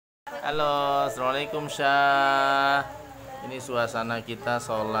Halo, assalamualaikum Syah. Ini suasana kita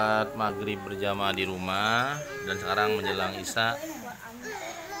sholat maghrib berjamaah di rumah. Dan sekarang menjelang isya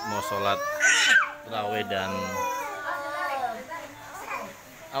mau sholat terawaih dan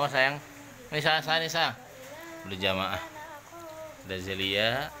apa sayang? Nisa berjamaah. Ada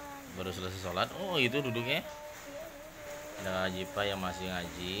Zelia baru selesai sholat. Oh itu duduknya. Ada Jipa yang masih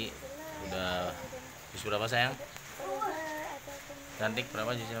ngaji. Udah jus berapa sayang? Cantik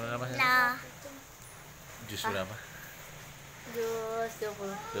berapa jusnya berapa sayang? Nah. Jus berapa? Jus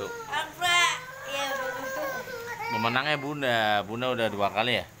 20. Tuh. Apa? Ya Pemenangnya Bunda udah 2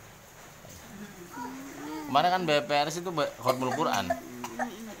 kali ya. Kemarin kan BPRS itu khotmul Quran,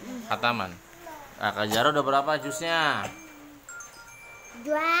 khataman. Nah, Kak Jaro udah berapa jusnya?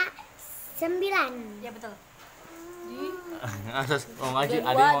 29. Ya betul. Mau ngaji,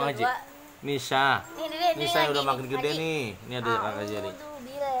 ada yang mau ngaji. Nisa udah makin gede nih. Ini ada Kakak Jari.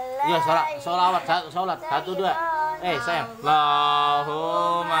 Iya, sholat 1 2. Sayang.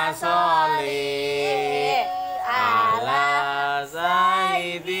 Allahumma sholli ala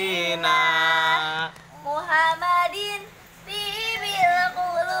sayyidina Muhammadin bibil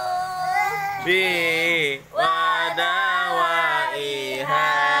qulub bi wadawaiha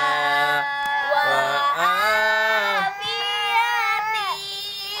wa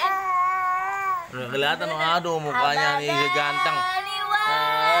udah kelihatan, aduh mukanya nih ganteng.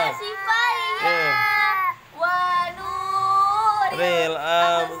 Ril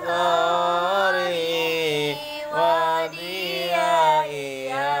absari wa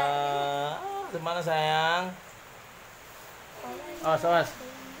diyaiha. Gimana sayang? Oh, soas.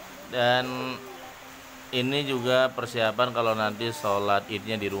 Dan ini juga persiapan kalau nanti sholat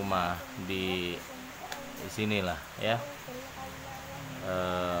idnya di rumah, di sinilah ya.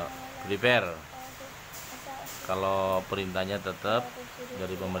 Prepare. Kalau perintahnya tetap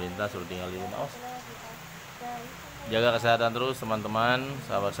dari pemerintah suruh tinggal di rumah. Jaga kesehatan terus teman-teman,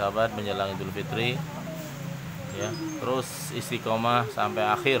 sahabat-sahabat menjelang Idul Fitri ya. Terus istiqomah sampai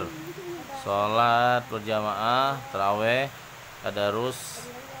akhir. Sholat berjamaah, terawaih, tadarus,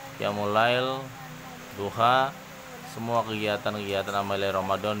 qiyamul lail, duha, semua kegiatan-kegiatan amalia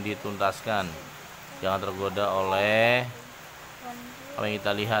Ramadan dituntaskan. Jangan tergoda oleh apa yang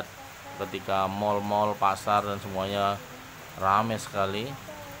kita lihat ketika mal-mal, pasar dan semuanya ramai sekali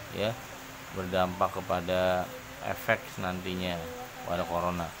ya, berdampak kepada efek nantinya pada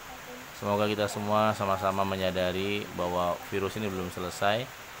corona. Semoga kita semua sama-sama menyadari bahwa virus ini belum selesai,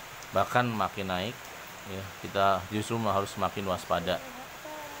 bahkan makin naik ya. Kita justru harus semakin waspada,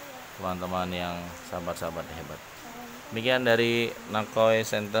 teman-teman yang sahabat-sahabat hebat. Demikian dari Naqoy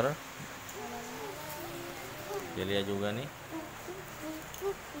Center. Jelia juga nih.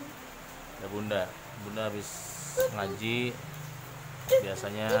 Ya Bunda habis ngaji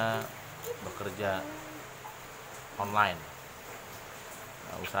biasanya bekerja online.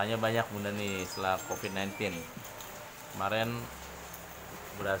 Nah, usahanya banyak Bunda nih setelah COVID-19. Kemarin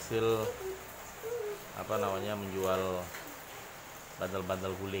berhasil menjual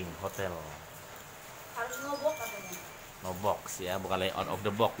bandel-bandel guling hotel. Harus ngobok katanya. No box ya, bukan out of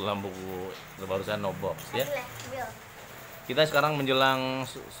the box dalam buku barusan no box ya. Kita sekarang menjelang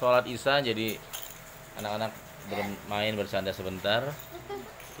sholat isya, jadi anak-anak bermain bersanda sebentar.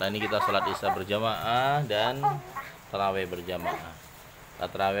 Setelah ini kita sholat isya berjamaah dan terawaih berjamaah. Setelah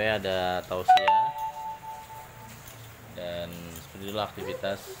terawaih ada tausiah dan seperti itulah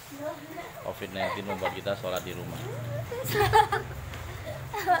aktivitas COVID-19 membuat kita sholat di rumah.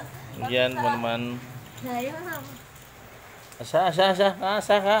 Kemudian teman-teman, Kak,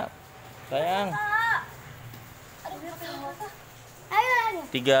 sayang.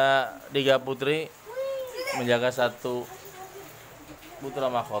 Tiga putri menjaga 1 putra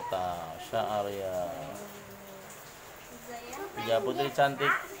mahkota Sya'arya. 3 putri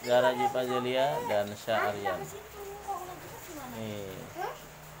cantik, Zara, Jipa, Zelia dan Sya'aryan. Nih.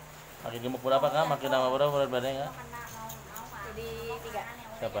 Makin gemuk berapa Kak? Makin nama berapa berat badannya Kak? Jadi 3.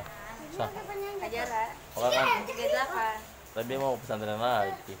 Siapa? Sah. Ajara. Oh, kan? 38. Tapi mau pesantren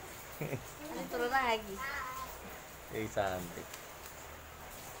lagi. Turun lagi. Cantik.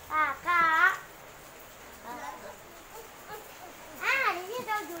 Kakak. Di sini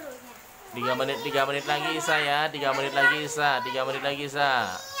tahu dulunya. 3 menit lagi Isa ya. 3 menit lagi Isa. 3 menit lagi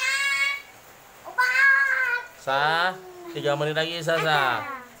Isa. Sa. 3 menit lagi Isa.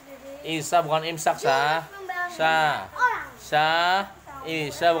 Isa bukan imsak Sa.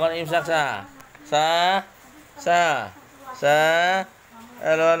 Isa bukan imsak Sa.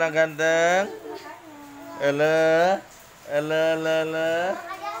 Halo anak ganteng. Halo.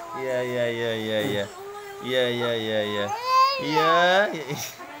 Iya.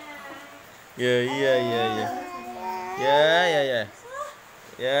 Ya, iya, iya, iya. Ya, ya, ya.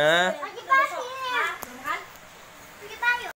 Ya.